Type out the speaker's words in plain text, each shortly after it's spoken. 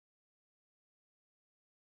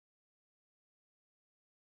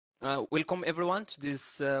Welcome everyone to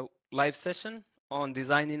this live session on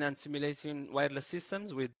designing and simulating wireless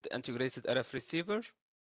systems with integrated RF receiver.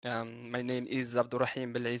 My name is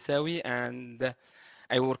Abdurrahim Belaisawi and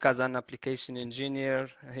I work as an application engineer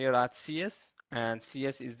here at CS. And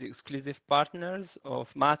CS is the exclusive partners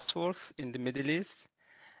of MathWorks in the Middle East.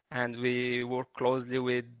 And we work closely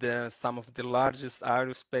with some of the largest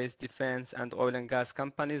aerospace, defense, and oil and gas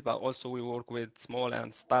companies, but also we work with small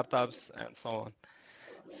and startups and so on.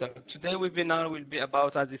 So today webinar will be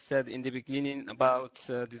about, as I said in the beginning, about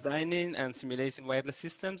designing and simulating wireless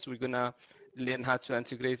systems. We're gonna learn how to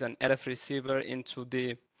integrate an RF receiver into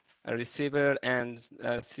the receiver and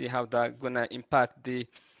see how that gonna impact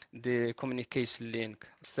the communication link.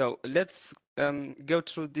 So let's go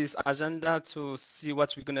through this agenda to see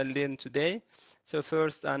what we're gonna learn today. So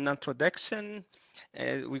first, an introduction.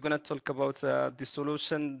 We're gonna talk about the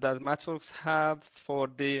solution that MathWorks have for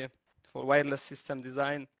wireless system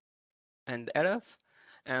design and RF,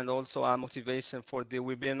 and also our motivation for the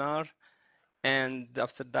webinar. And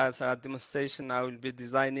after that demonstration, I will be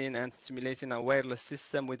designing and simulating a wireless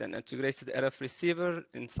system with an integrated RF receiver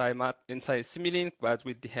inside Simulink, but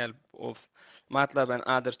with the help of MATLAB and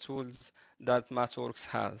other tools that MathWorks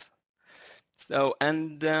has. So,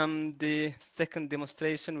 and the second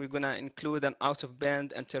demonstration, we're gonna include an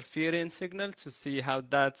out-of-band interference signal to see how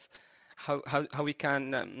that's how we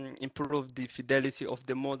can improve the fidelity of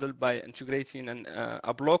the model by integrating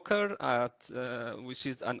a blocker which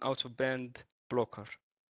is an out-of-band blocker.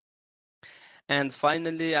 And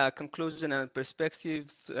finally, a conclusion and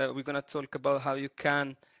perspective, we're going to talk about how you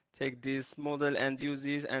can take this model and use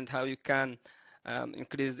it, and how you can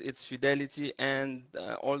increase its fidelity, and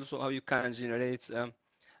also how you can generate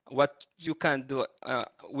what you can do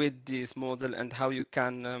with this model, and how you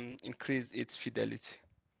can increase its fidelity.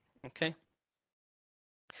 Okay.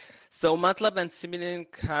 So MATLAB and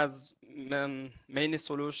Simulink has many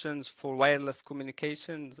solutions for wireless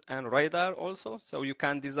communications and radar also. So you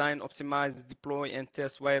can design, optimize, deploy, and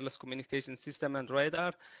test wireless communication system and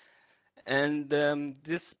radar. And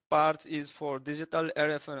this part is for digital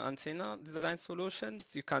RF and antenna design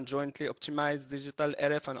solutions. You can jointly optimize digital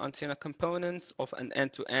RF and antenna components of an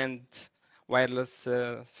end-to-end wireless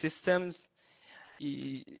systems.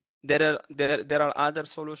 There are other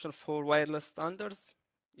solutions for wireless standards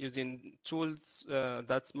using tools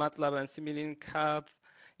that MATLAB and Simulink have.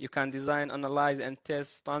 You can design, analyze, and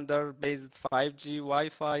test standard-based 5G,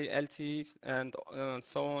 Wi-Fi, LTE, and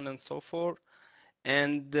so on and so forth.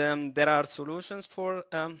 And there are solutions for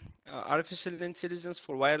artificial intelligence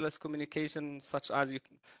for wireless communication, such as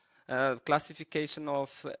classification of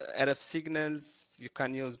RF signals. You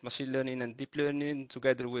can use machine learning and deep learning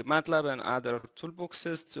together with MATLAB and other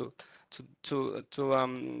toolboxes to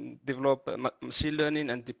develop machine learning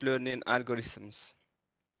and deep learning algorithms.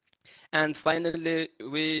 And finally,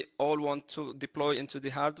 we all want to deploy into the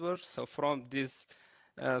hardware. So from this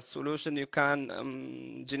solution, you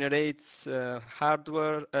can generate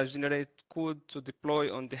hardware, generate code to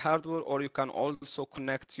deploy on the hardware, or you can also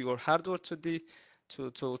connect your hardware to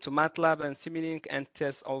MATLAB and Simulink and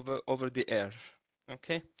test over the air.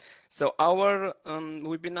 Okay, so our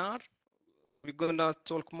webinar, we're gonna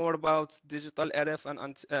talk more about digital RF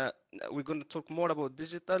and we're gonna talk more about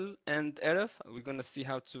digital and RF. We're gonna see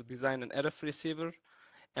how to design an RF receiver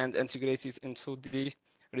and integrate it into the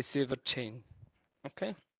receiver chain.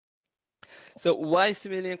 Okay. So why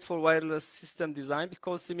Simulink for wireless system design?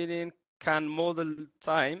 Because Simulink can model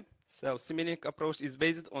time. So Simulink approach is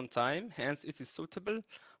based on time, hence it is suitable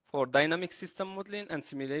for dynamic system modeling and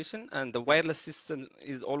simulation. And the wireless system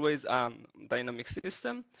is always a dynamic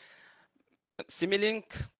system. Simulink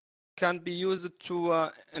can be used to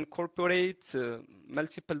incorporate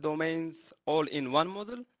multiple domains all in one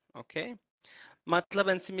model. Okay. MATLAB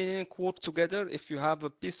and Simulink work together. If you have a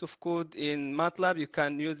piece of code in MATLAB, you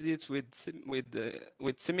can use it with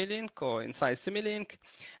Simulink or inside Simulink.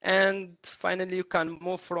 And finally, you can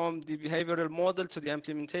move from the behavioral model to the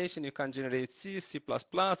implementation. You can generate C, C++,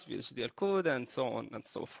 VHDL code, and so on and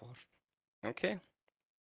so forth. Okay.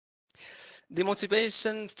 The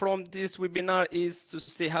motivation from this webinar is to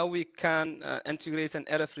see how we can integrate an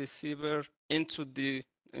RF receiver into the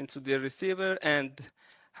receiver, and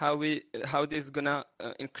how this is gonna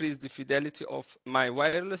increase the fidelity of my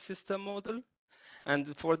wireless system model.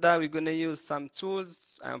 And for that, we're gonna use some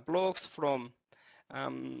tools and blocks from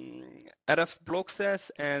RF block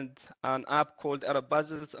sets and an app called RF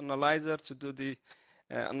Budget Analyzer to do the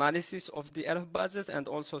analysis of the RF budgets, and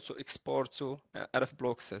also to export to RF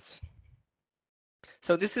block sets.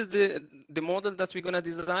 So this is the model that we're going to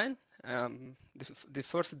design, the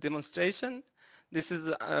first demonstration. This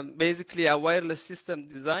is basically a wireless system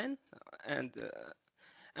design, and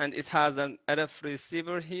it has an RF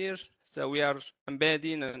receiver here. So we are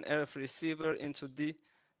embedding an RF receiver into the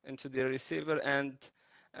receiver and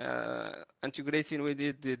integrating with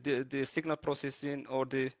it the signal processing or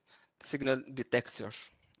the signal detector.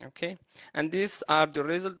 Okay, and these are the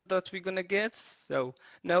results that we're gonna get. So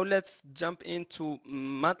now let's jump into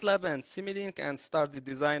MATLAB and Simulink and start the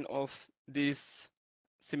design of this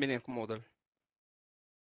Simulink model.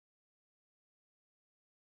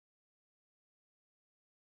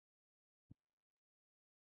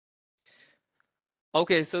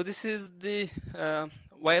 Okay, so this is the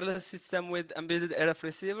wireless system with embedded RF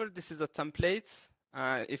receiver. This is a template.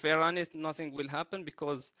 If I run it, nothing will happen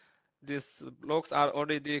because these blocks are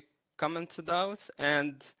already commented out.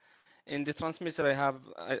 And in the transmitter, I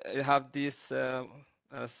have this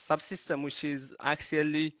subsystem which is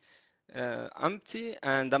actually empty,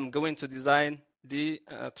 and I'm going to design the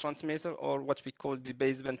transmitter, or what we call the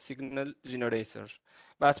baseband signal generator.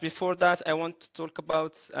 But before that, I want to talk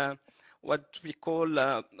about what we call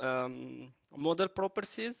model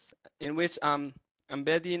properties, in which I'm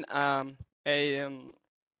embedding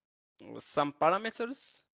some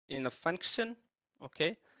parameters in a function.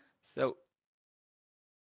 Okay, so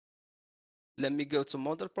let me go to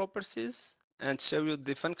model properties and show you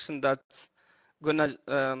the function that's gonna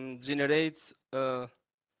generate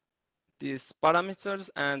these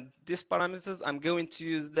parameters, and these parameters I'm going to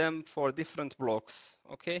use them for different blocks.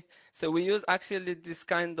 Okay, so we use actually this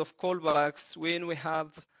kind of callbacks when we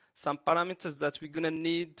have some parameters that we're gonna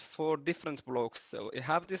need for different blocks. So we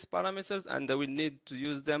have these parameters and we need to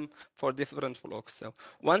use them for different blocks. So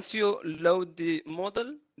once you load the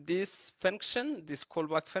model, this function, this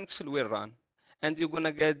callback function will run, and you're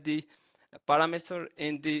gonna get the parameter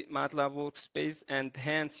in the MATLAB workspace, and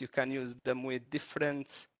hence you can use them with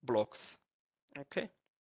different blocks. Okay.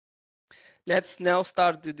 Let's now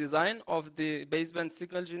start the design of the baseband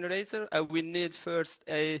signal generator. I will need first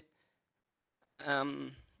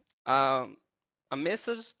um, um, a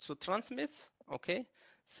message to transmit. Okay.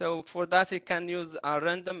 So for that, I can use a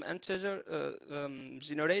random integer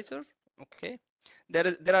generator. Okay.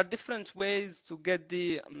 There are different ways to get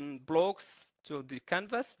the blocks to the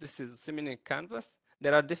canvas. This is Simulink canvas.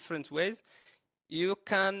 There are different ways. You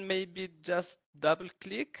can maybe just double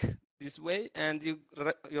click this way, and you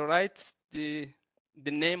write the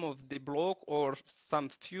name of the block or some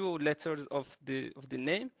few letters of the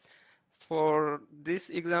name. For this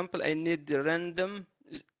example, I need the random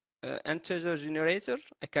integer generator.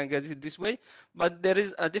 I can get it this way, but there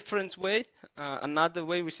is a different way, another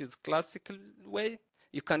way, which is classical way.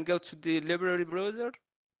 You can go to the library browser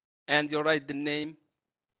and you write the name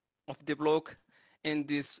of the block in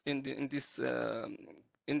this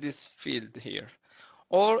field here.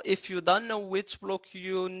 Or if you don't know which block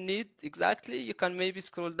you need exactly, you can maybe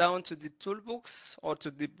scroll down to the toolbox or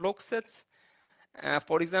to the block set.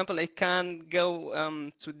 For example, I can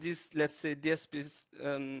go to this, let's say this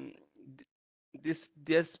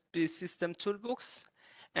DSP system toolbox,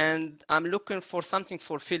 and I'm looking for something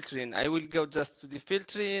for filtering. I will go just to the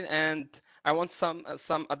filtering, and I want some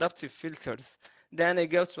adaptive filters. Then I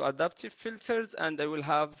go to adaptive filters, and I will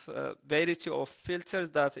have a variety of filters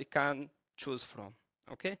that I can choose from.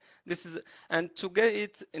 Okay, this is, and to get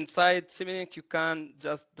it inside Simulink, you can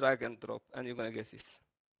just drag and drop, and you're gonna get it.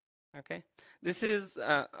 Okay, this is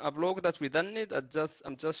a block that we don't need.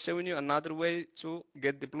 I'm just showing you another way to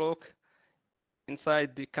get the block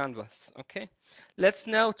inside the canvas. Okay, let's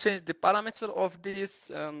now change the parameter of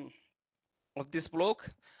this block.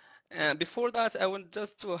 Before that, I want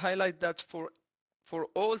just to highlight that for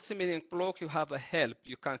all Simulink block, you have a help.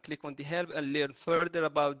 You can click on the help and learn further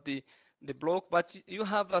about the block, but you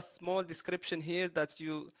have a small description here that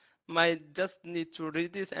you might just need to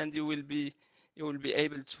read it, and you will be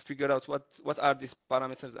able to figure out what are these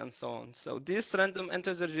parameters and so on. So this random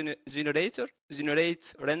integer generator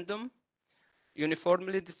generate random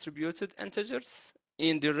uniformly distributed integers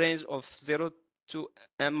in the range of 0 to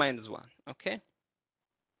n-1. Okay,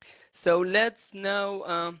 so let's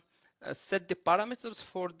now set the parameters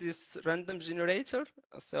for this random generator.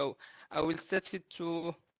 So I will set it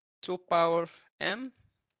to 2 power m.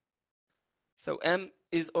 So m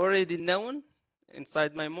is already known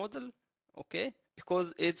inside my model, okay,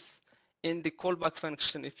 because it's in the callback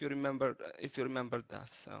function, if you remember that.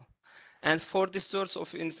 So, and for the source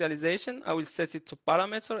of initialization, I will set it to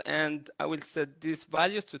parameter, and I will set this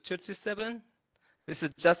value to 37. This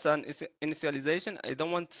is just an initialization. I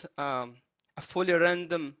don't want a fully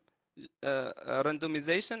random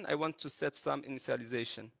randomization. I want to set some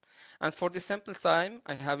initialization. And for the sample time,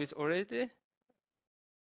 I have it already.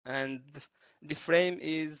 and the frame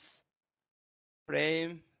is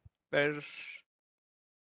frame per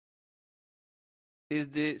is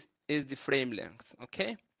the frame length,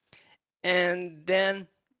 okay? And then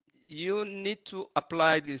you need to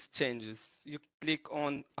apply these changes. You click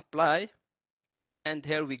on apply, and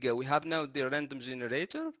here we go. We have now the random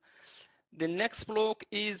generator. The next block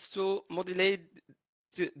is to modulate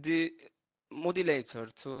the modulator,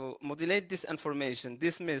 to modulate this information,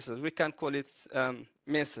 this message. We can call it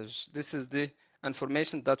message. This is the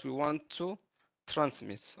information that we want to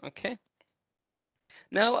transmit, okay?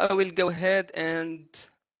 Now I will go ahead and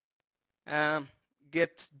um,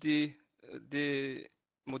 get the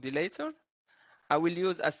modulator. I will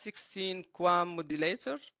use a 16 QAM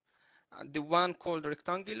modulator, the one called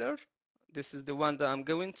rectangular. This is the one that I'm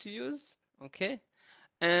going to use, okay?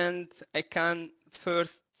 And I can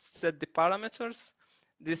first set the parameters.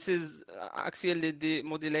 This is actually the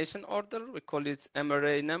modulation order. We call it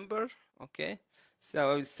MRA number, okay?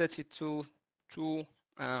 So I will set it to 2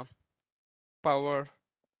 power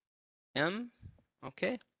M,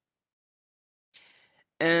 okay?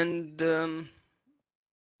 And the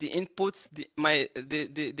inputs,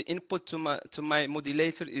 the input to my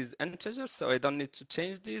modulator is integer, so I don't need to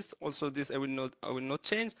change this. Also, this I will not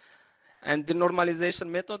change. And the normalization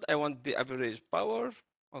method, I want the average power,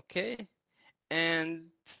 okay?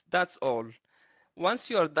 And that's all. Once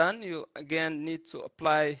you are done, you again need to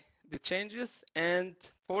apply the changes. And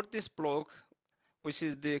for this block, which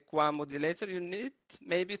is the QAM modulator, you need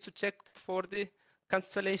maybe to check for the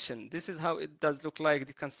cancellation. This is how it does look like,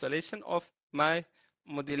 the cancellation of my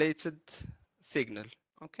modulated signal,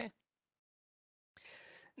 okay?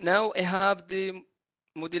 Now I have the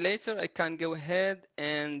modulator. I can go ahead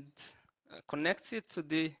and connect it to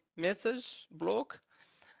the message block.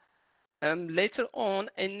 Later on,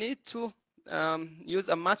 I need to use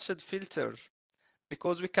a matched filter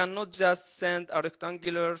because we cannot just send a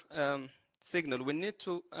rectangular signal. We need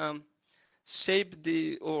to shape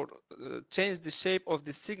the or change the shape of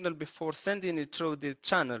the signal before sending it through the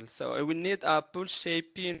channel. So I will need a pull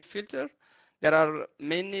shaping filter. There are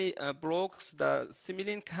many blocks that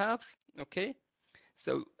Simulink have, okay?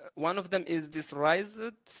 So one of them is this raised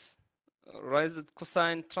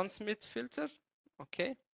cosine transmit filter,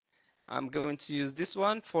 okay? I'm going to use this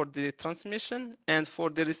one for the transmission, and for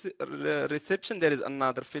the reception, there is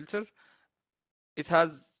another filter. It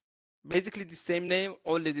has basically the same name,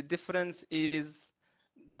 only the difference is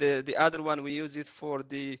the other one we use it for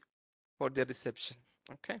the reception,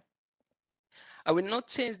 okay? I will not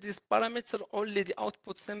change this parameter, only the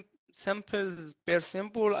output samples per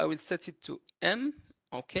sample. I will set it to M,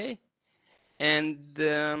 okay? And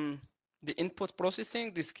the input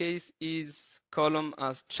processing, this case is column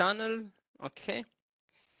as channel, okay?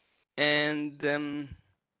 And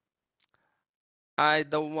I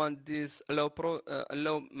don't want this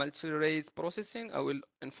allow multi-rate processing. I will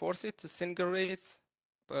enforce it to single rate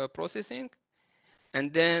processing.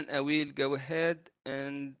 And then I will go ahead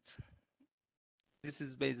and this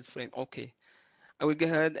is basis frame. Okay. I will go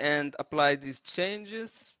ahead and apply these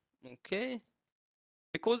changes. Okay.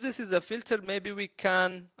 Because this is a filter, maybe we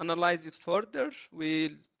can analyze it further.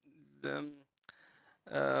 We'll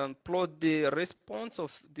um, plot the response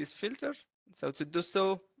of this filter. So to do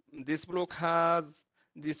so, this block has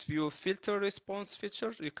this view filter response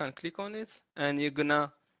feature. You can click on it, and you're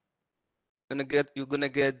gonna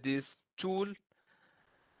get this tool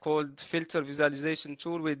called filter visualization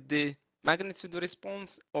tool with the magnitude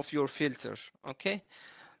response of your filter. Okay,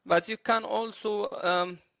 but you can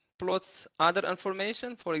also plot other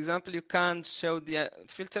information. For example, you can show the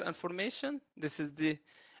filter information. This is the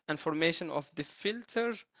information of the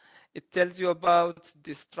filter. It tells you about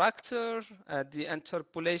the structure, the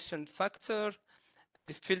interpolation factor,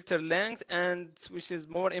 the filter length, and which is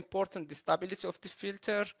more important, the stability of the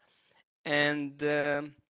filter, and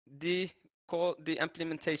the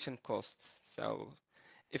implementation costs. So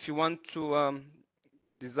if you want to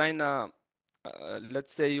design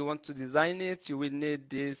let's say you want to design it, you will need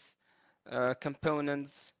these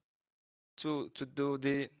components to do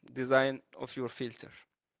the design of your filter.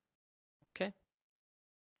 Okay.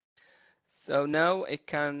 So now I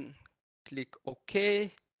can click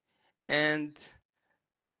OK, and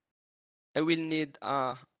I will need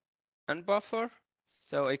a unbuffer,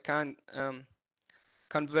 so I can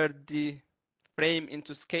convert the frame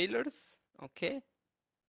into scalars. Okay.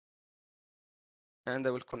 And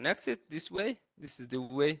I will connect it this way. This is the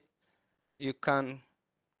way you can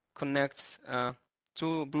connect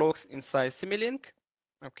two blocks inside Simulink.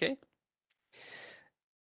 Okay.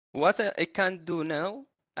 What I can do now,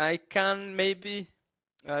 I can maybe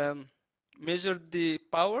um, measure the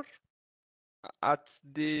power at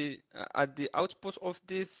the output of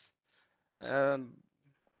this um,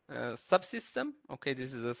 subsystem. Okay,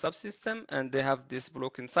 this is a subsystem, and they have this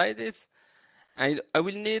block inside it. I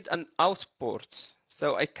will need an out port,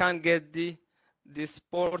 so I can get this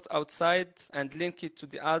port outside and link it to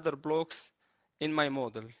the other blocks in my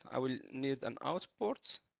model. I will need an out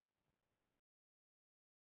port.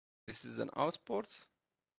 This is an out port.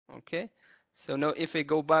 Okay, so now if I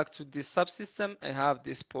go back to this subsystem, I have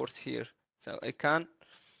this port here, so I can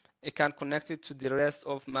connect it to the rest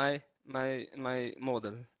of my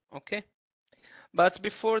model. Okay, but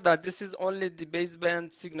before that, this is only the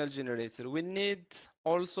baseband signal generator. We need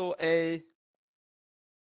also a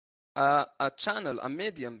channel, a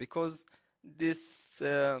medium, because this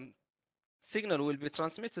signal will be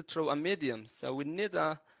transmitted through a medium. So we need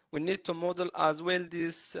to model as well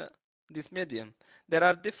this medium. There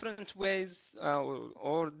are different ways,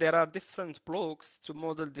 or there are different blocks to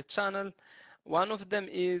model the channel. One of them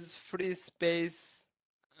is free space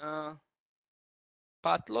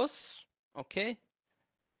path loss. Okay,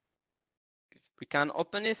 we can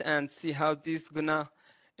open it and see how this gonna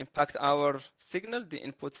impact our signal, the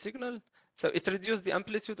input signal. So it reduces the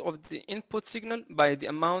amplitude of the input signal by the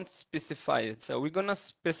amount specified. So we're gonna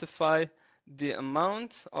specify the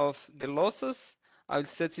amount of the losses. I'll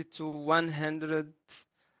set it to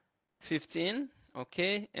 115,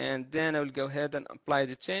 okay? And then I will go ahead and apply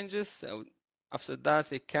the changes. So after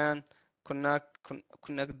that, I can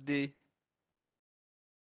connect the,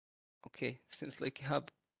 okay, seems like I have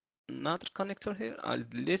another connector here. I'll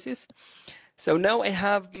delete it. So now I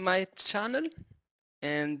have my channel,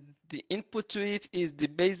 and the input to it is the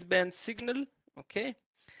baseband signal. Okay,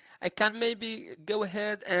 I can maybe go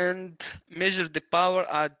ahead and measure the power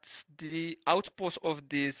at the output of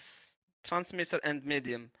this transmitter and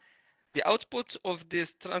medium. The output of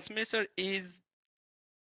this transmitter is,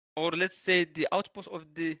 or let's say the output of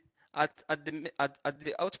the at the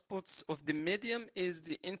outputs of the medium is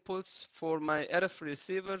the inputs for my RF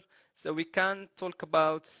receiver. So we can talk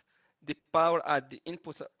about the power at the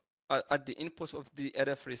input of the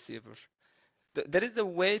RF receiver. There is a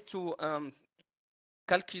way to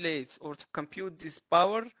calculate or to compute this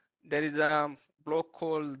power. There is a block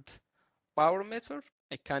called power meter.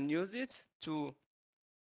 I can use it to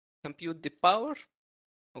compute the power.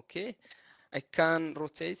 Okay, I can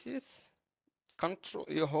rotate it. Control,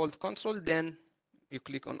 you hold control, then you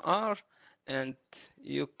click on R, and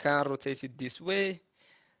you can rotate it this way.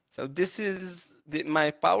 So this is my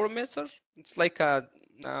power meter. It's like a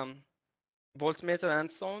voltmeter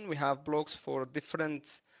and so on. We have blocks for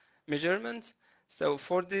different measurements. So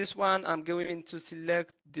for this one, I'm going to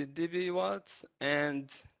select the dB watts,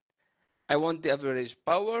 and I want the average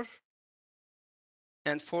power.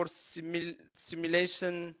 And for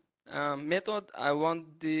simulation method, I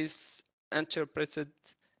want this interpreted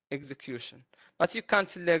execution. But you can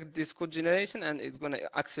select this code generation, and it's going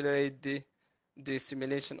to accelerate the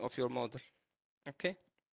simulation of your model. Okay.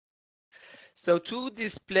 So to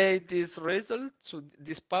display this result, to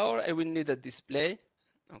this power, I will need a display.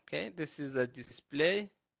 Okay, this is a display.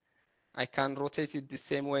 I can rotate it the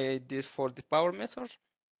same way I did for the power meter.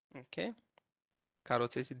 Okay, can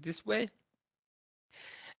rotate it this way.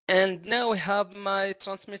 And now I have my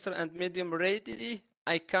transmitter and medium ready.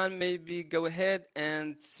 I can maybe go ahead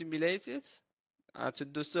and simulate it. To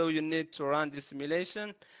do so, you need to run the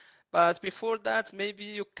simulation. But before that, maybe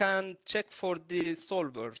you can check for the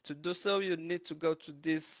solver. To do so, you need to go to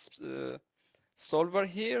this solver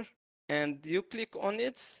here, and you click on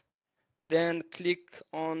it. Then click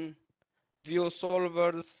on View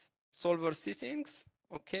Solver Settings.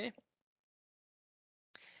 Okay.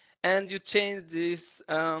 And you change this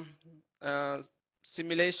uh,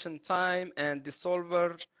 simulation time and the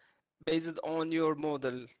solver based on your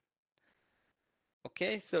model.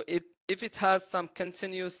 Okay, so if it has some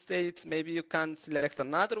continuous states, maybe you can select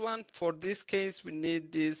another one. For this case, we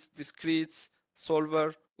need this discrete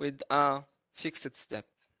solver with a fixed step.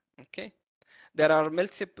 Okay, there are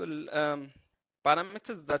multiple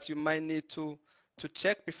parameters that you might need to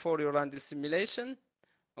check before you run the simulation.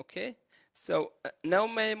 Okay, so now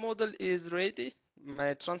my model is ready.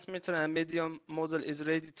 My transmitter and medium model is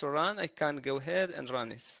ready to run. I can go ahead and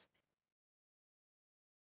run it.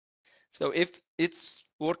 So if it's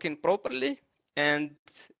working properly, and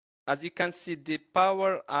as you can see, the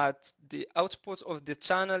power at the output of the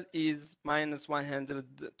channel is minus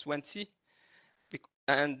 120,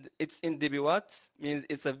 and it's in dB watts, means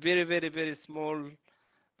it's a very, very, very small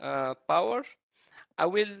power. I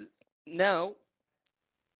will now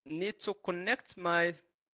need to connect my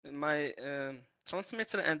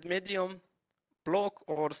transmitter and medium block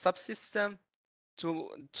or subsystem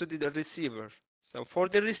to the receiver. So for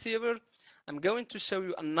the receiver, I'm going to show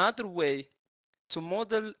you another way to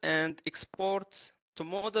model and export, to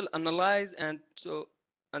model, analyze, and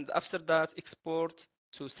after that export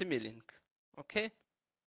to Simulink. Okay.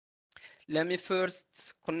 Let me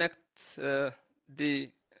first connect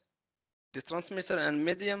the transmitter and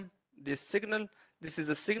medium, this signal. This is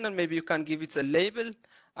a signal. Maybe you can give it a label.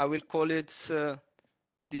 I will call it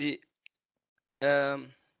the um,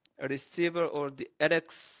 receiver or the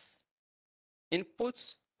RX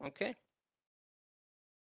input. Okay.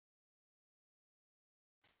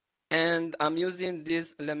 And I'm using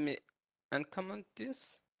this. Let me uncomment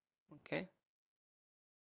this. Okay.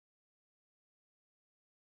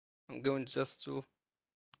 I'm going just to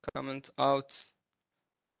comment out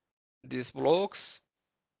these blocks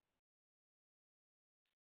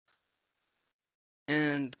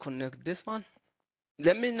and connect this one.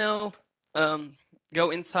 Let me now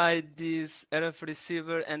go inside this RF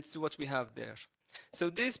receiver and see what we have there. So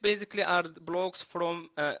these basically are the blocks from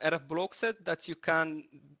RF block set that you can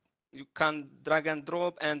drag and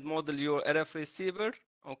drop and model your RF receiver.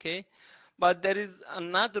 Okay, but there is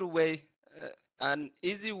another way, an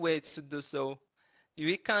easy way to do so.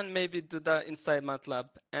 We can maybe do that inside MATLAB,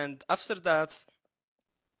 and after that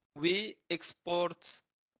we export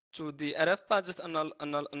to the RF budget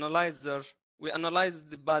analyzer. We analyze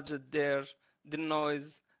the budget there, the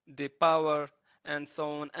noise, the power, and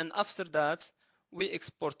so on. And after that, we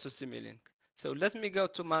export to Simulink. So let me go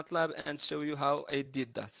to MATLAB and show you how I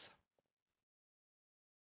did that.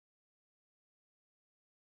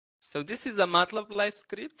 So this is a MATLAB live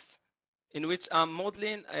script in which I'm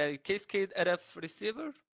modeling a cascade RF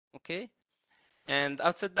receiver, okay? And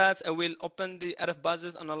after that, I will open the RF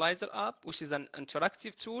budget analyzer app, which is an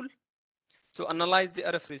interactive tool to analyze the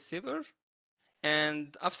RF receiver,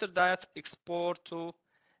 and after that export to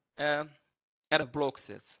RF block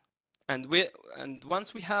sets. And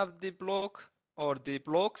once we have the block or the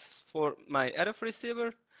blocks for my RF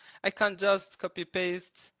receiver, I can just copy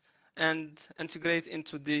paste and integrate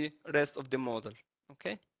into the rest of the model.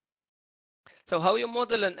 Okay. So how you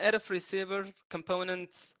model an RF receiver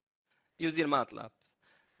component using MATLAB?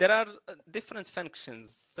 There are different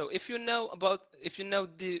functions. So if you know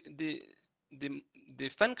the the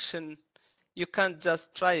function, you can't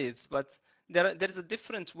just try it. But there's a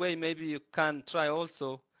different way. Maybe you can try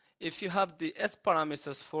also. If you have the S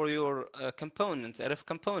parameters for your component, RF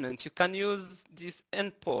component, you can use this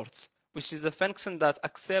import, which is a function that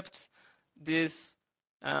accepts these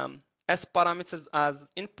S parameters as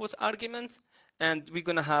input arguments, and we're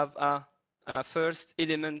gonna have a first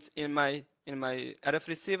element in my RF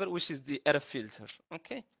receiver, which is the RF filter.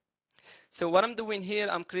 Okay. So what I'm doing here,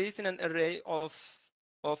 I'm creating an array of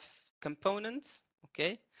components.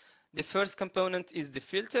 Okay. The first component is the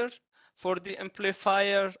filter. For the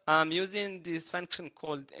amplifier, I'm using this function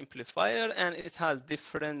called amplifier, and it has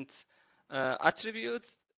different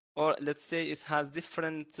attributes, or let's say it has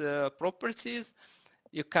different properties.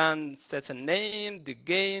 You can set a name, the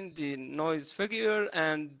gain, the noise figure,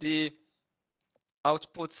 and the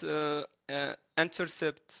output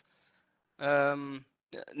intercept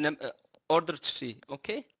order tree.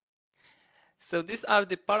 Okay. So these are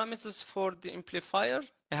the parameters for the amplifier.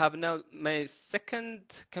 I have now my second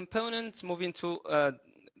component moving to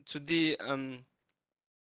the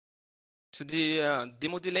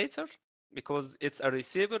demodulator, because it's a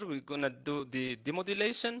receiver. We're gonna do the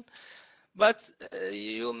demodulation, but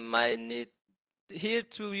you might need here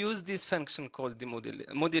to use this function called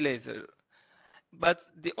demodulator. But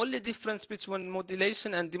the only difference between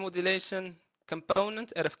modulation and demodulation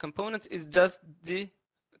component, RF component, is just the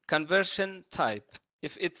conversion type.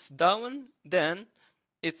 If it's down, then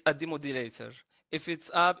it's a demodulator. If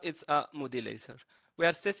it's up, it's a modulator. We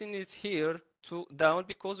are setting it here to down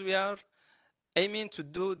because we are aiming to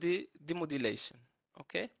do the demodulation.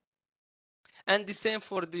 Okay. And the same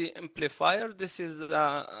for the amplifier. This is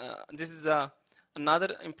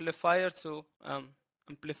another amplifier to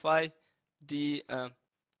amplify the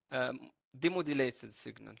demodulated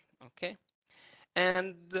signal. Okay.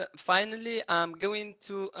 And finally, I'm going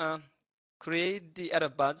to create the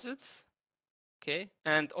RF budgets. Okay,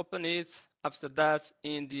 and open it after that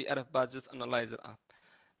in the RF budgets analyzer app.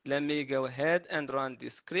 Let me go ahead and run the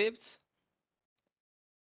script.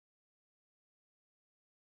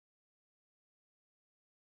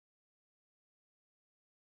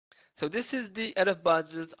 So this is the RF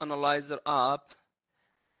budgets analyzer app,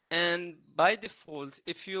 and by default,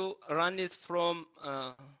 if you run it from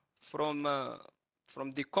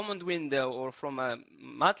the command window or from a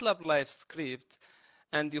MATLAB live script,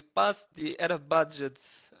 and you pass the RF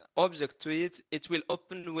budgets object to it, it will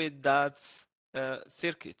open with that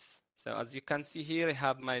circuits. So as you can see here, I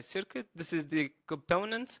have my circuit. This is the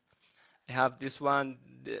component. I have this one,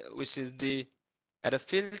 which is the RF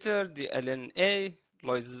filter, the LNA,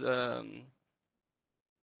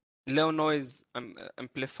 low noise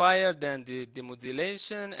amplifier, then the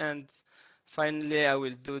modulation, and finally I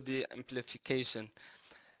will do the amplification.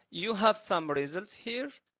 You have some results here,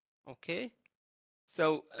 okay?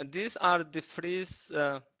 So these are the freeze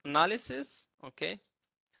analysis, okay?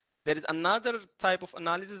 There is another type of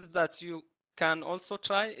analysis that you can also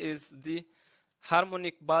try is the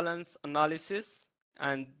harmonic balance analysis,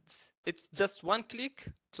 and it's just one click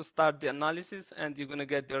to start the analysis and you're going to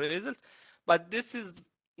get the result. But this is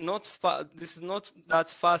not that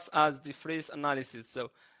fast as the freeze analysis.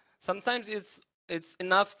 So sometimes it's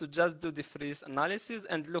enough to just do the freeze analysis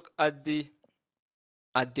and look at the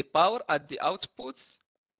power at the outputs.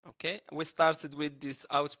 Okay, we started with this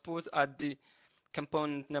output at the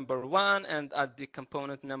component number 1, and at the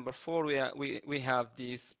component number 4 we have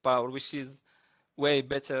this power, which is way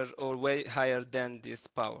better or way higher than this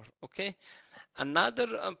power. Okay, another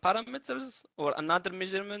parameters or another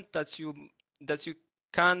measurement that you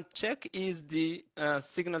can check is the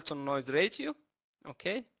signal to noise ratio.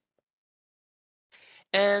 Okay,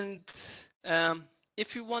 and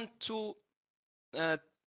if you want to uh,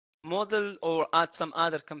 model or add some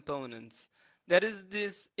other components, there is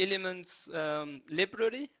this elements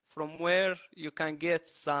library from where you can get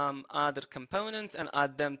some other components and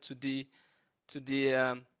add them to the to the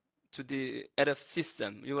um, to the RF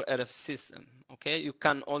system, your RF system. Okay, you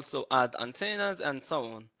can also add antennas and so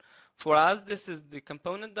on. For us, this is the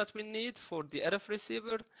component that we need for the RF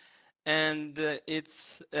receiver, and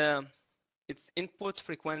its input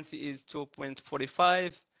frequency is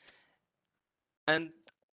 2.45. And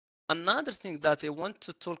another thing that I want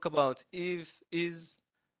to talk about is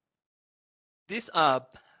this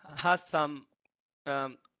app has some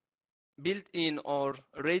um, built-in or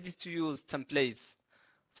ready-to-use templates.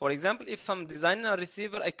 For example, if I'm designing a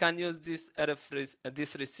receiver, I can use this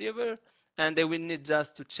receiver, and I will need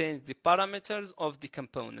just to change the parameters of the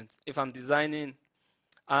components. If I'm designing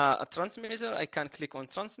a transmitter, I can click on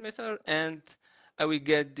transmitter, and I will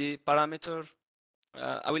get the parameter.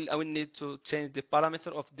 I will need to change the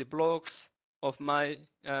parameter of the blocks of my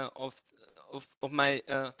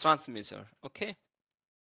transmitter. Okay.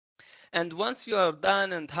 And once you are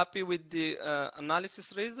done and happy with the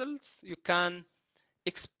analysis results, you can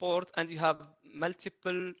export, and you have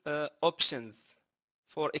multiple options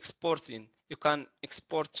for exporting. You can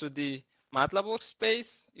export to the MATLAB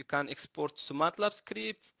workspace, you can export to MATLAB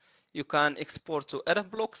scripts, you can export to RF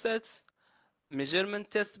block sets,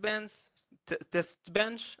 measurement test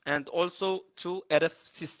bench, and also to RF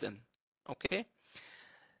system. Okay.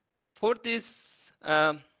 For this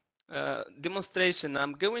demonstration,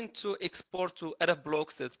 I'm going to export to RF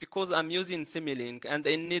block set because I'm using Simulink and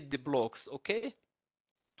I need the blocks. Okay.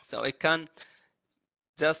 So I can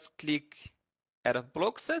just click RF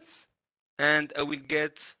block sets, and I will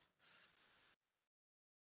get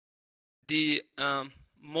the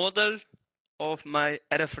model of my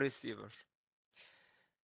RF receiver.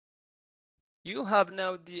 You have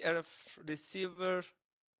now the RF receiver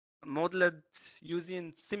modeled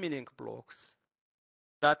using Simulink blocks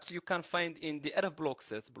that you can find in the RF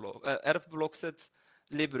block sets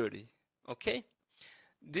library. Okay,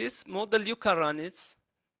 this model you can run it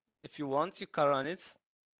if you want. You can run it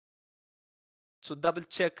to double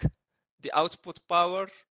check the output power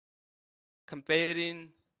comparing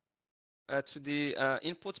to the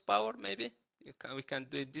input power. Maybe we can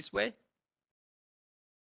do it this way.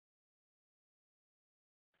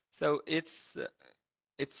 So it's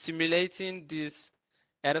simulating this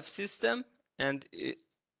RF system, and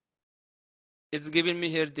it's giving me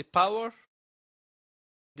here the power,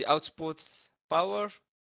 the output power,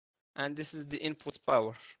 and this is the input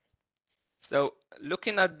power. So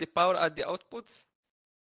looking at the power at the outputs,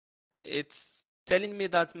 it's telling me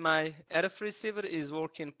that my RF receiver is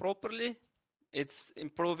working properly. It's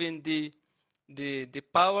improving the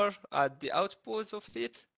power at the outputs of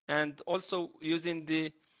it, and also using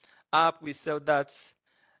the app, we saw that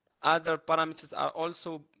other parameters are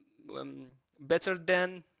also better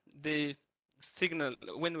than the signal.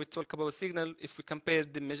 When we talk about signal, if we compare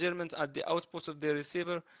the measurement at the output of the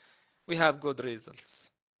receiver, we have good results.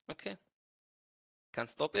 Okay, can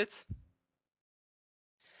stop it.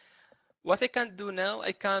 What I can do now,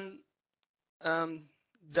 I can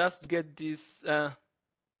just get these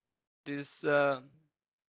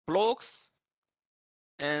blocks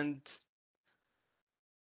and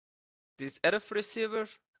this RF receiver.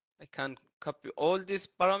 I can copy all these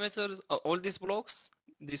parameters, all these blocks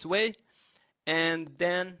this way, and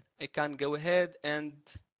then I can go ahead and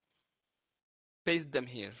paste them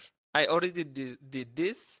here. I already did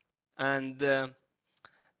this, and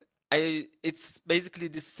it's basically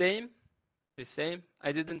the same.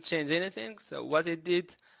 I didn't change anything. So what I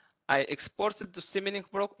did, I exported to Simulink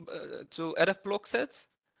block to RF block sets,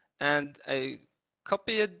 and I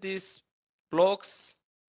copied these blocks.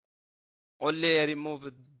 Only I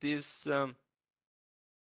removed this.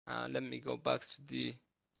 Let me go back to the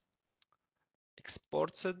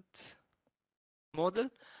exported model.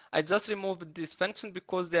 I just removed this function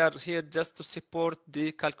because they are here just to support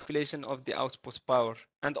the calculation of the output power.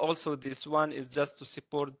 And also this one is just to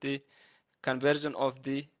support the conversion of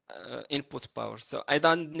the input power. So I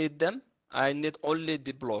don't need them. I need only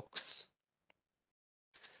the blocks.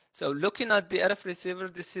 So looking at the RF receiver,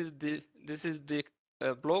 this is the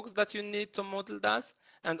blocks that you need to model that.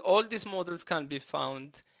 And all these models can be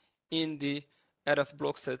found in the RF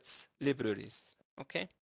block sets libraries. Okay.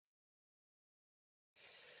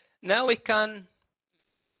 Now I can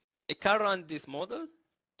run this model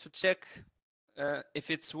to check if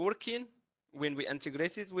it's working when we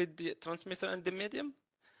integrate it with the transmitter and the medium.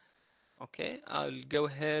 Okay, I'll go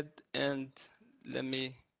ahead and let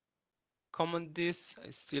me comment this.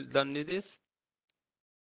 I still don't need this.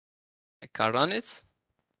 I can run it.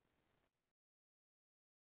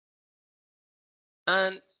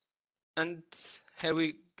 And here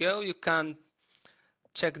we go. You can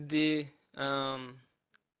check the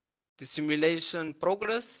simulation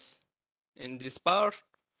progress in this bar.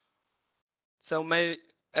 So my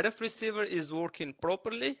RF receiver is working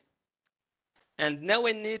properly. And now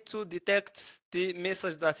I need to detect the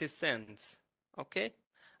message that is sent. Okay,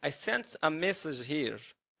 I sent a message here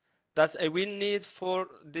that I will need for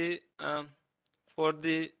the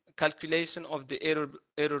calculation of the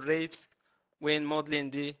error rates when modeling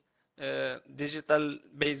the digital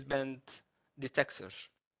baseband detector.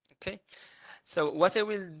 Okay, so what I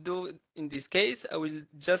will do in this case, I will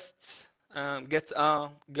just get a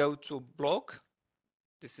go-to block.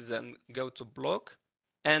 This is a go-to block,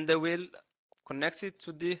 and I will connect it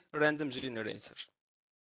to the random generator.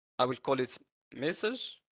 I will call it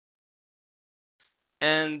message,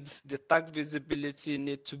 and the tag visibility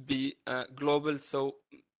need to be global, so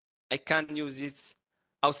I can use it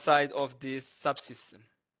outside of this subsystem.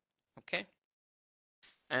 Okay,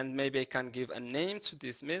 and maybe I can give a name to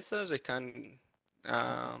this message. I can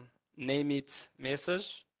name it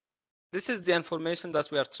message. This is the information that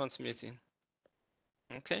we are transmitting.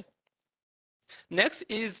 Okay. Next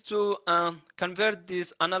is to convert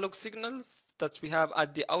these analog signals that we have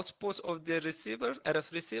at the output of the receiver,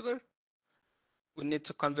 RF receiver. We need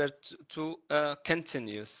to convert to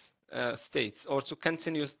continuous states or to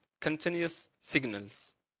continuous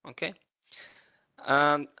signals. Okay.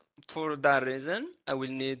 For that reason, I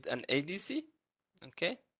will need an ADC.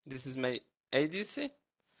 Okay. This is my ADC,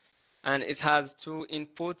 and it has two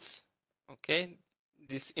inputs. Okay.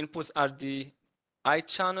 These inputs are the I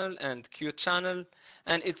channel and Q channel,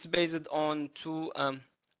 and it's based on two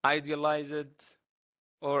idealized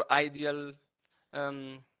or ideal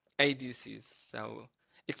ADCs. So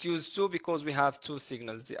it's used two because we have two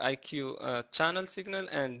signals, the IQ channel signal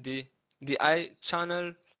and the I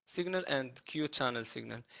channel signal and Q channel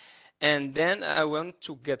signal. And then I want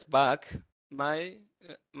to get back my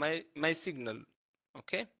my signal.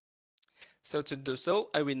 Okay. So to do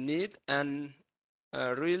so, I will need an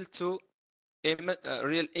real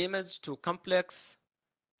image to complex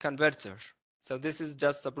converter. So this is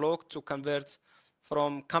just a block to convert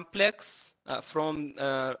from complex, from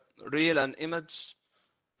real and image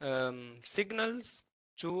signals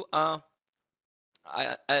to a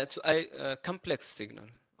complex signal.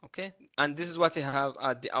 Okay, and this is what I have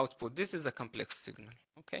at the output. This is a complex signal.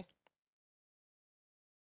 Okay,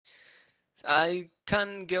 I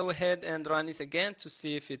can go ahead and run it again to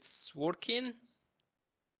see if it's working.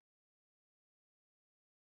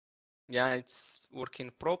 Yeah, it's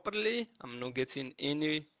working properly. I'm not getting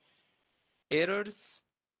any errors.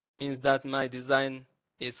 Means that my design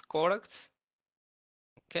is correct.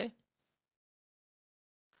 Okay.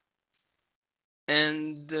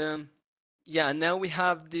 And yeah, now we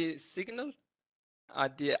have the signal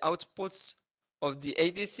at the outputs of the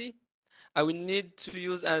ADC. I will need to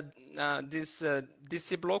use this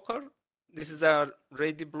DC blocker. This is a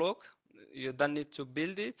ready block. You don't need to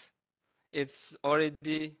build it. It's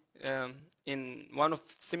already in one of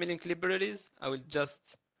Simulink libraries. I will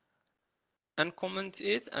just uncomment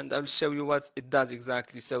it and I'll show you what it does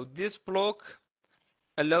exactly. So this block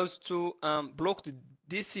allows to block the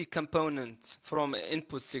DC component from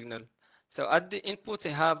input signal. So at the input, I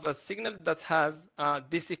have a signal that has a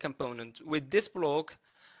DC component. With this block,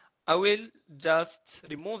 I will just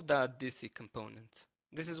remove that DC component.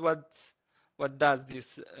 This is what does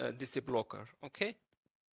this DC blocker, okay?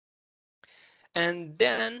 And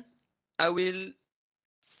then I will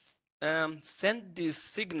send this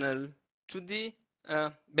signal to the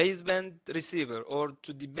baseband receiver or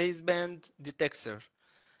to the baseband detector.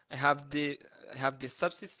 I have the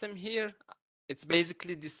subsystem here. It's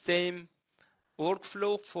basically the same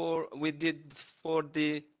workflow for we did for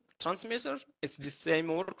the transmitter. It's the same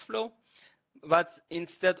workflow, but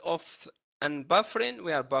instead of buffering,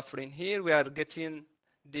 we are buffering here.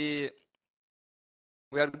 The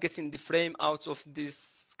we are getting the frame out of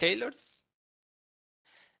these scalars,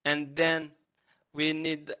 and then we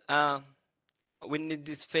need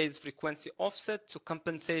this phase frequency offset to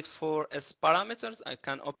compensate for S parameters. I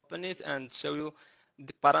can open it and show you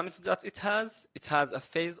the parameters that it has. It has a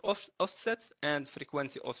phase offset and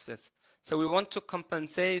frequency offset. So we want to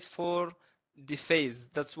compensate for the phase.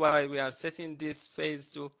 That's why we are setting this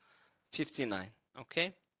phase to 59.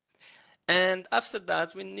 Okay. And after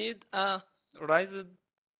that, we need a raised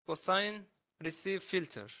cosine receive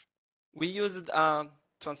filter. We used a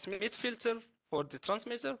transmit filter for the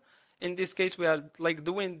transmitter. In this case, we are like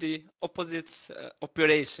doing the opposite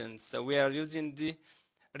operations. So we are using the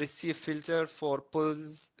receive filter for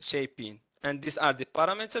pulse shaping. And these are the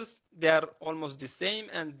parameters. They are almost the same,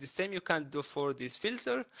 and the same you can do for this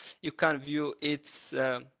filter. You can view its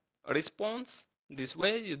response this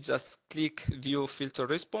way. You just click view filter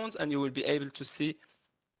response, and you will be able to see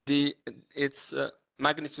its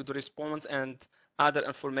magnitude response and other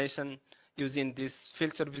information using this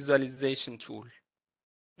filter visualization tool.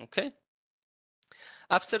 Okay.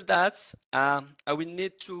 After that, I will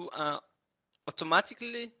need to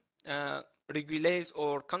automatically regulate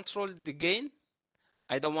or control the gain.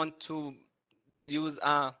 I don't want to use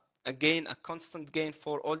a constant gain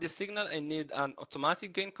for all the signal. I need an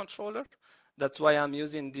automatic gain controller. That's why I'm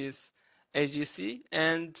using this AGC.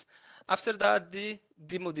 And after that, the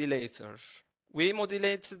demodulator. We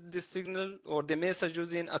modulate the signal or the message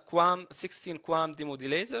using a 16 QAM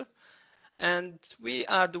demodulator. And we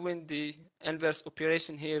are doing the inverse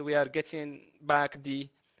operation here. We are getting back the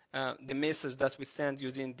message that we send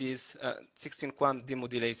using this 16 QAM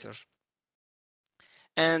demodulator.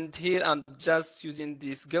 And here I'm just using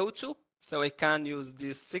this goto, so I can use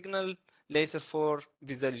this signal later for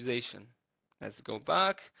visualization. Let's go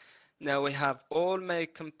back. Now we have all my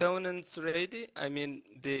components ready. I mean,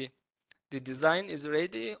 the design is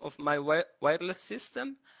ready of my wireless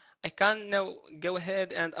system. I can now go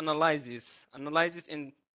ahead and analyze it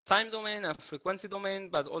in time domain and frequency domain,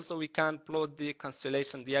 but also we can plot the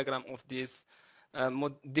constellation diagram of this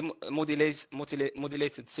modulated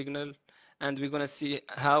signal, and we're going to see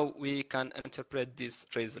how we can interpret these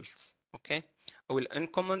results. Okay, I will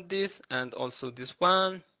uncomment this and also this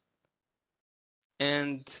one,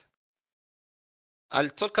 and I'll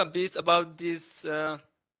talk a bit about these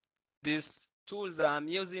tools that I'm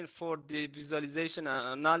using for the visualization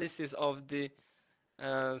and analysis of the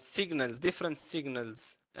signals, different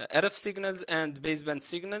signals, RF signals and baseband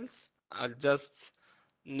signals. I'll just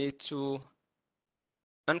need to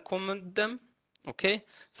uncomment them. Okay,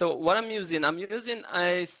 so what I'm using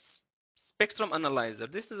a spectrum analyzer.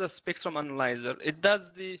 This is a spectrum analyzer. It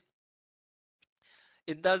does the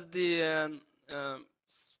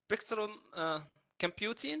spectrum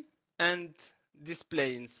computing and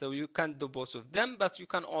displaying. So you can do both of them, but you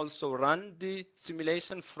can also run the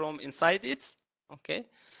simulation from inside it. Okay.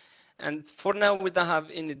 And for now, we don't have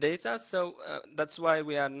any data, so that's why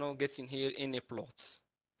we are not getting here any plots.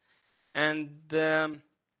 And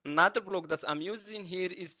another block that I'm using here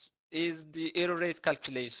is the error rate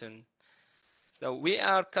calculation. So we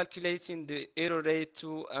are calculating the error rate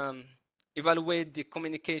to evaluate the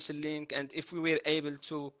communication link, and if we were able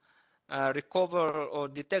to recover or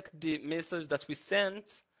detect the message that we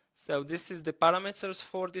sent. So this is the parameters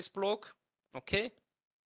for this block, okay?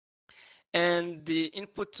 And the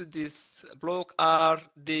input to this block are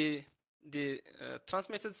the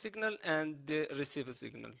transmitted signal and the received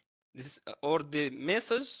signal. This or the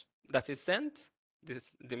message that is sent.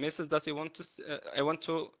 The message that I want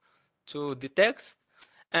to detect,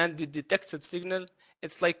 and the detected signal.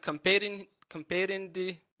 It's like comparing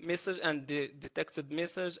the message and the detected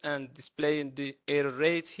message and displaying the error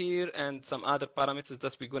rate here and some other parameters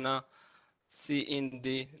that we're gonna see in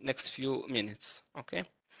the next few minutes. Okay.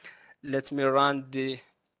 Let me run the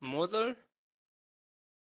model.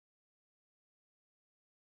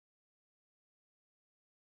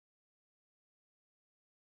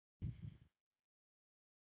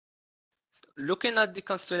 Looking at the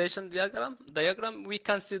constellation diagram, we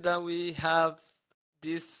can see that we have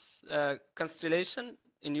this constellation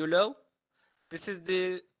in yellow, this is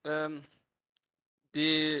the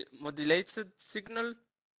modulated signal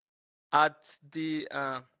at the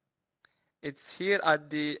it's here at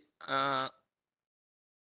the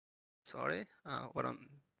sorry what I'm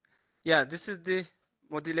yeah, this is the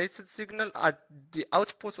modulated signal at the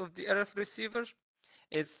output of the RF receiver.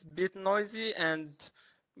 It's a bit noisy, and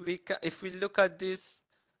if we look at this,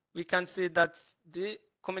 we can see that the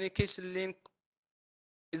communication link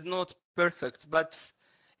is not perfect. But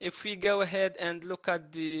if we go ahead and look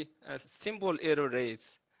at the symbol error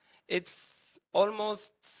rates, it's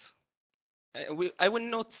almost I will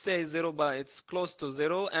not say zero, but it's close to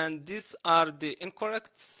zero. And these are the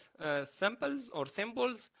incorrect samples or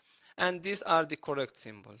symbols, and these are the correct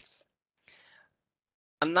symbols.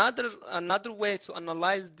 Another way to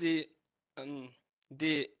analyze the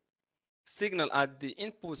signal at the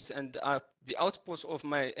inputs and at the outputs of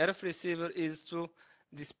my RF receiver is to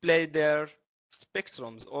display their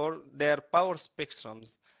spectrums or their power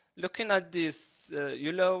spectrums. Looking at these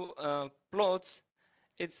yellow plots,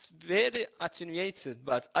 it's very attenuated,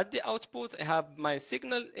 but at the output I have my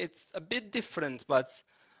signal. It's a bit different, but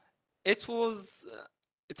it was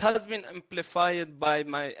it has been amplified by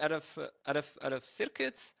my RF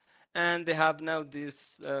circuits, and they have now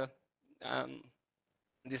um,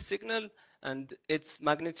 this signal, and its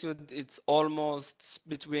magnitude it's almost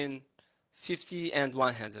between 50 and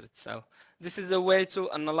 100. So this is a way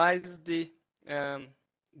to analyze the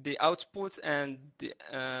outputs and the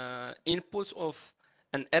inputs of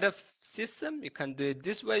an RF system. You can do it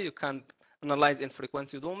this way. You can analyze in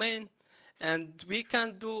frequency domain, and we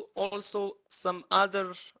can do also some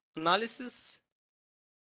other analysis.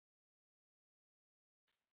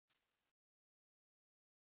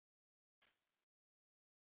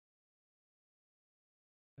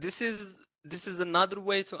 This is another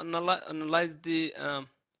way to analyze the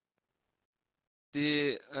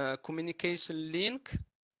communication link.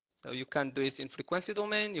 So you can do it in frequency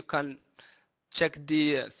domain. You can check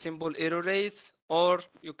the symbol error rates, or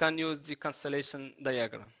you can use the cancellation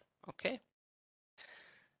diagram. Okay.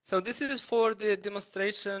 So this is for the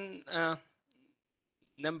demonstration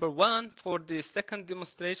number one. For the second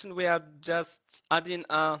demonstration, we are just adding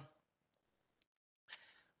a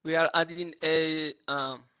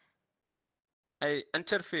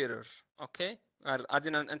interferer. Okay, we are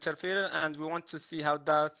adding an interferer, and we want to see how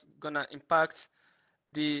that's gonna impact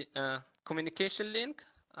the communication link.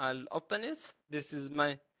 I'll open it. This is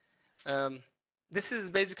my this is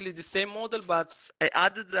basically the same model, but I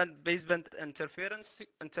added a baseband interference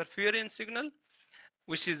signal,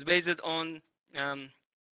 which is based on um,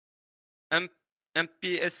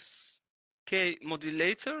 MPSK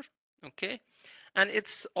modulator. Okay, and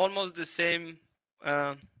it's almost the same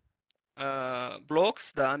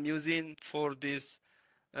blocks that I'm using for this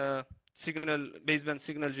baseband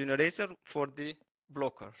signal generator for the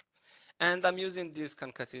blocker. And I'm using this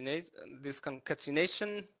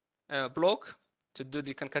concatenation block to do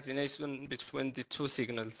the concatenation between the two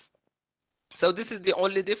signals. So this is the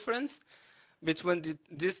only difference between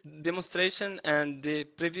this demonstration and the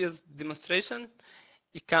previous demonstration.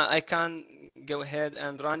 I can go ahead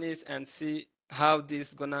and run it and see how this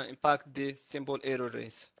is gonna impact the symbol error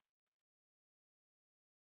rates.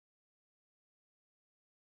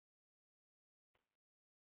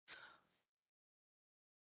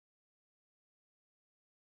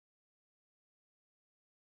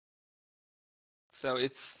 So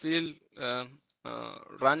it's still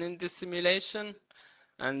running the simulation,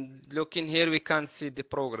 and looking here, we can see the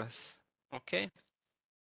progress. Okay.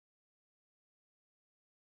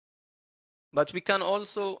 But we can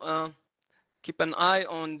also keep an eye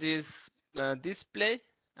on this display,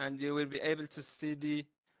 and you will be able to see the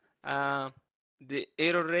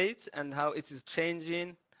error rates and how it is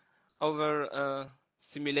changing over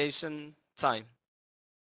simulation time.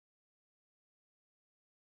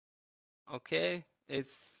 Okay,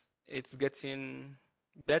 it's getting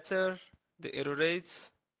better, the error rates,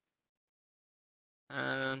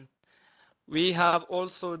 and we have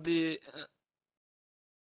also the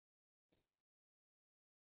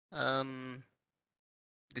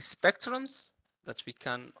spectrums that we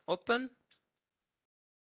can open.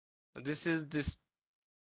 This is the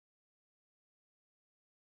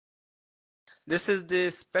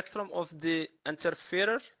spectrum of the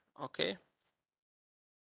interferer. Okay.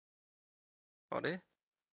 Sorry.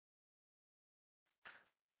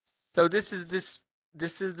 So this is the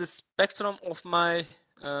spectrum of my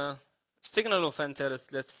signal of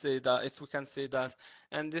interest. Let's say that, if we can say that,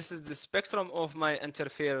 and this is the spectrum of my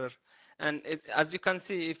interferer. And as you can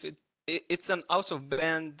see, if it's an out of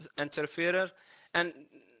band interferer, and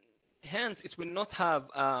hence it will not have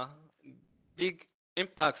a big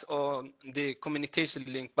impacts on the communication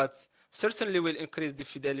link, but certainly will increase the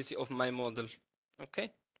fidelity of my model.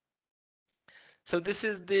 Okay. So this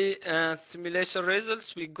is the simulation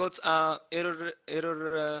results. We got error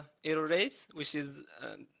rate, which is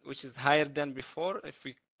higher than before. If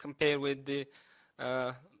we compare with the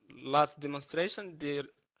uh, last demonstration,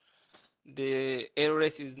 the error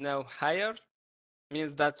rate is now higher.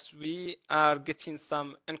 Means that we are getting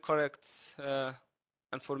some incorrect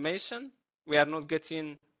information. We are not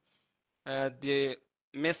getting the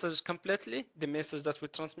message completely, the message that we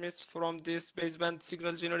transmit from this baseband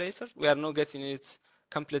signal generator. We are not getting it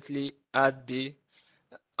completely at the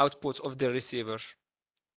output of the receiver.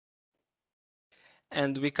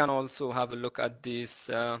 And we can also have a look at this.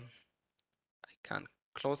 I can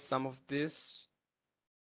close some of this.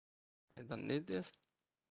 I don't need this.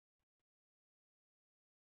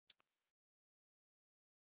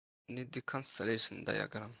 Need the constellation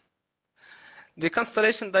diagram. The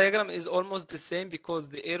constellation diagram is almost the same because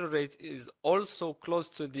the error rate is also close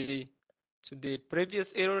to the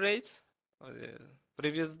previous error rates or the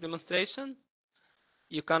previous demonstration.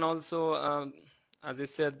 You can also, as I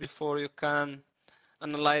said before, you can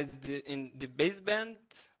analyze in the baseband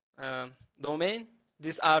domain.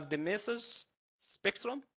 These are the message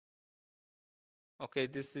spectrum. Okay,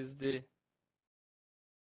 this is the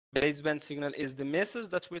baseband signal is the message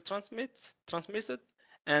that we transmitted,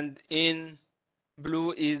 and in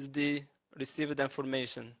blue is the received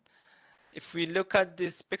information. If we look at the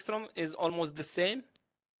spectrum, is almost the same.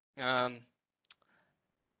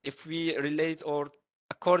 If we relate or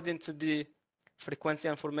according to the frequency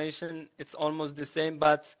information, it's almost the same,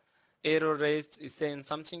 but error rate is saying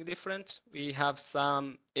something different. We have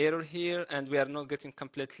some error here, and we are not getting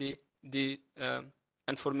completely the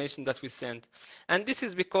information that we sent. And this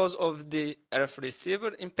is because of the RF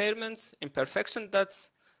receiver impairments, imperfection that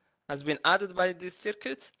has been added by this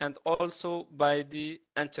circuit and also by the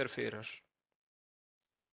interferer.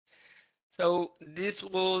 So this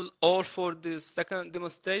was all for the second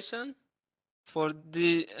demonstration. For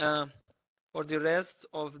the rest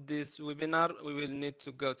of this webinar, we will need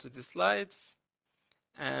to go to the slides.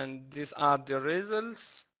 And these are the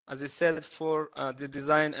results. As I said, for the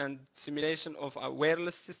design and simulation of a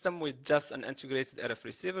wireless system with just an integrated RF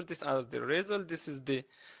receiver, these are the results.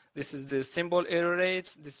 This is the symbol error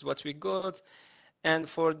rate. This is what we got. And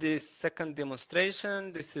for the second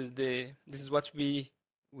demonstration, this is what we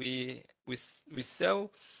saw,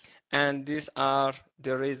 and these are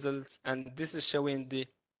the results. And this is showing the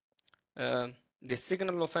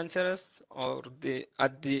signal of interest or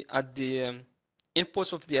at the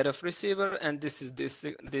input of the RF receiver, and this is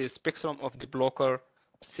the spectrum of the blocker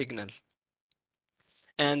signal.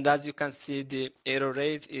 And as you can see, the error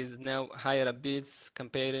rate is now higher a bit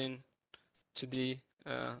comparing to the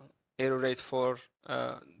error rate for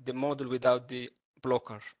the model without the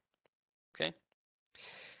blocker. Okay.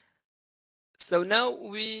 So now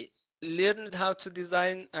we learned how to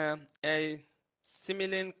design a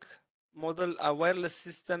Simulink model, a wireless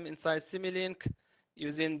system inside Simulink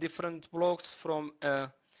using different blocks from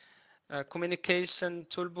communication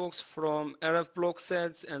toolbox, from RF block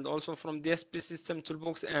sets, and also from DSP system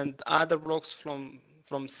toolbox and other blocks from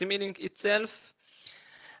Simulink itself.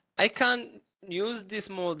 I can use this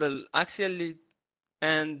model actually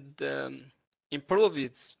and improve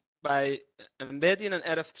it by embedding an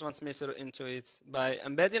RF transmitter into it, by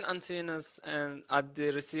embedding antennas and at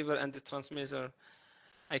the receiver and the transmitter.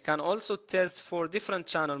 I can also test for different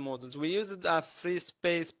channel models. We used a free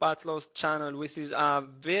space path loss channel, which is a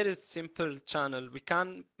very simple channel. We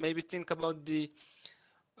can maybe think about the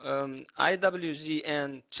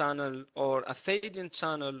IWGN channel or a fade-in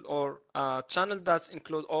channel or a channel that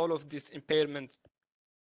includes all of these impairments.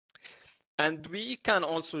 And we can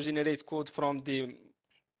also generate code from the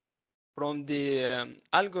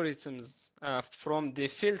algorithms, from the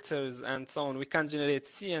filters and so on. We can generate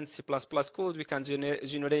C and C++ code. We can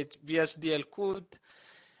generate VHDL code.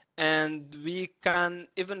 And we can,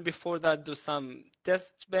 even before that, do some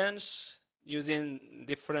test bench using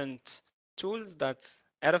different tools that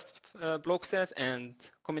RF block set and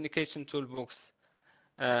communication toolbox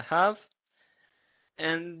have.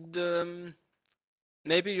 And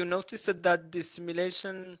maybe you noticed that the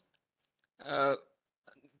simulation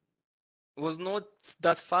was not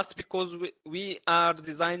that fast because we are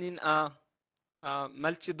designing a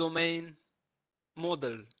multi-domain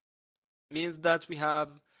model. Means that we have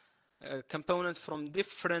components from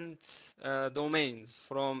different domains,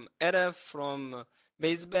 from RF, from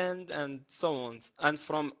baseband, and so on, and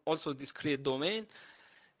from also discrete domain.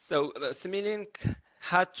 So Simulink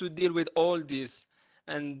had to deal with all this,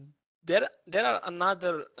 and There are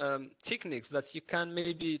another techniques that you can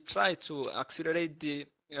maybe try to accelerate the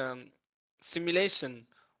simulation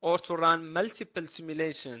or to run multiple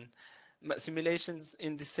simulations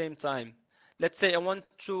in the same time. Let's say I want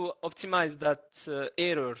to optimize that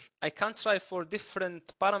error. I can try for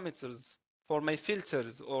different parameters for my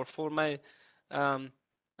filters or for my um,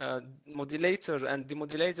 modulator and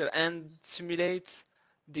demodulator and simulate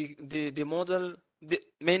the model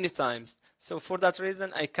many times. So for that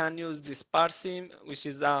reason, I can use this parsim, which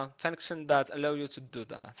is a function that allow you to do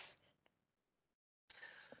that.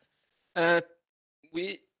 Uh,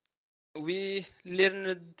 we we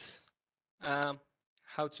learned um,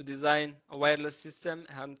 how to design a wireless system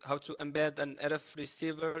and how to embed an RF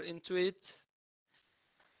receiver into it,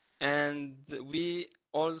 and we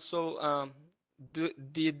also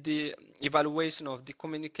did the evaluation of the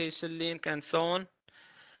communication link and so on.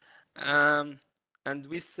 Um, and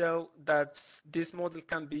we saw that this model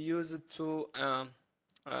can be used to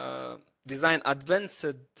uh, design advanced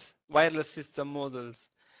wireless system models.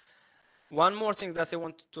 One more thing that I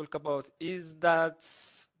want to talk about is that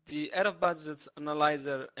the RF budget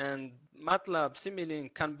analyzer and MATLAB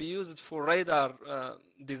Simulink can be used for radar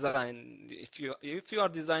design. If you are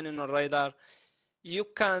designing a radar, you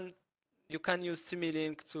can use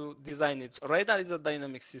Simulink to design it. Radar is a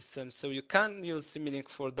dynamic system, so you can use Simulink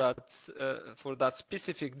for that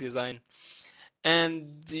specific design,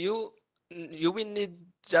 and you will need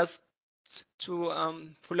just to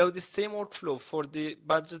follow the same workflow for the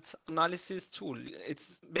budget analysis tool.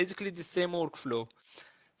 It's basically the same workflow.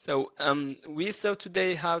 So we saw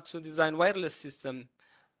today how to design wireless system,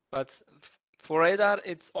 but for radar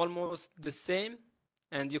it's almost the same,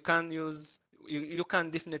 and you can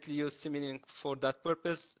definitely use Simulink for that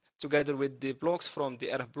purpose together with the blocks from the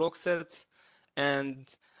RF block sets and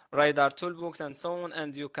radar toolbox and so on,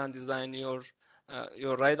 and you can design your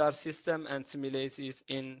radar system and simulate it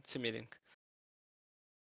in Simulink.